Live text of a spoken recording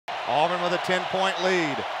Auburn with a 10-point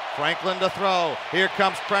lead. Franklin to throw. Here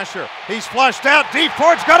comes pressure. He's flushed out. D.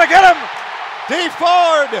 Ford's going to get him. D.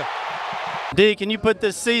 Ford. D, can you put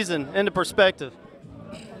this season into perspective?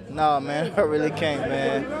 No, man, I really can't,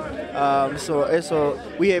 man.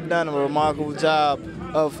 We have done a remarkable job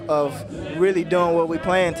of really doing what we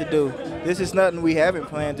plan to do. This is nothing we haven't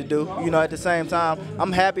planned to do. You know, at the same time,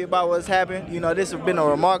 I'm happy about what's happened. You know, this has been a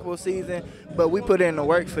remarkable season, but we put in the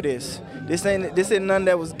work for this. This ain't nothing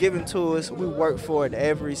that was given to us. We work for it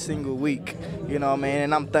every single week. You know, man,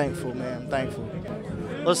 and I'm thankful, man. I'm thankful.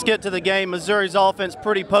 Let's get to the game. Missouri's offense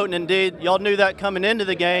pretty potent indeed. Y'all knew that coming into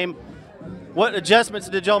the game. What adjustments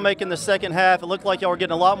did y'all make in the second half? It looked like y'all were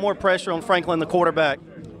getting a lot more pressure on Franklin, the quarterback.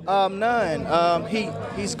 None.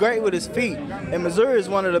 He's great with his feet, and Missouri is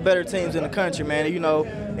one of the better teams in the country, man. You know,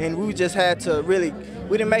 and we just had to we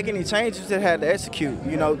didn't make any changes. We just had to execute,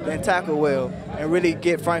 you know, and tackle well, and really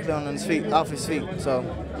get Franklin on his feet, off his feet. So,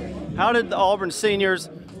 how did the Auburn seniors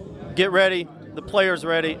get ready, the players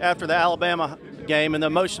ready after the Alabama game and the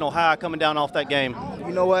emotional high coming down off that game?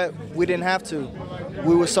 You know what? We didn't have to.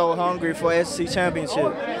 We were so hungry for SEC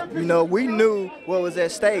championship. You know, we knew what was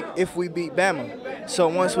at stake if we beat Bama. So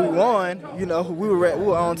once we won, you know, we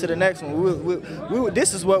were on to the next one.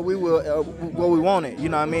 This is what we wanted. You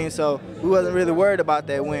know what I mean? So we wasn't really worried about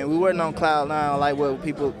that win. We weren't on cloud nine like what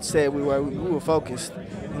people said we were. We were focused.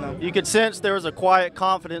 You know. You could sense there was a quiet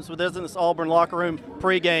confidence within this Auburn locker room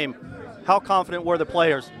pregame. How confident were the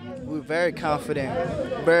players? We were very confident,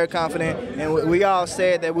 and we all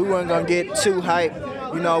said that we weren't gonna get too hyped.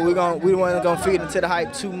 You know, we weren't gonna feed into the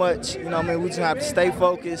hype too much. You know what I mean? We just have to stay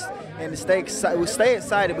focused and stay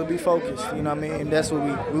excited, but be focused. You know what I mean? And that's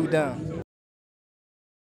what we've done.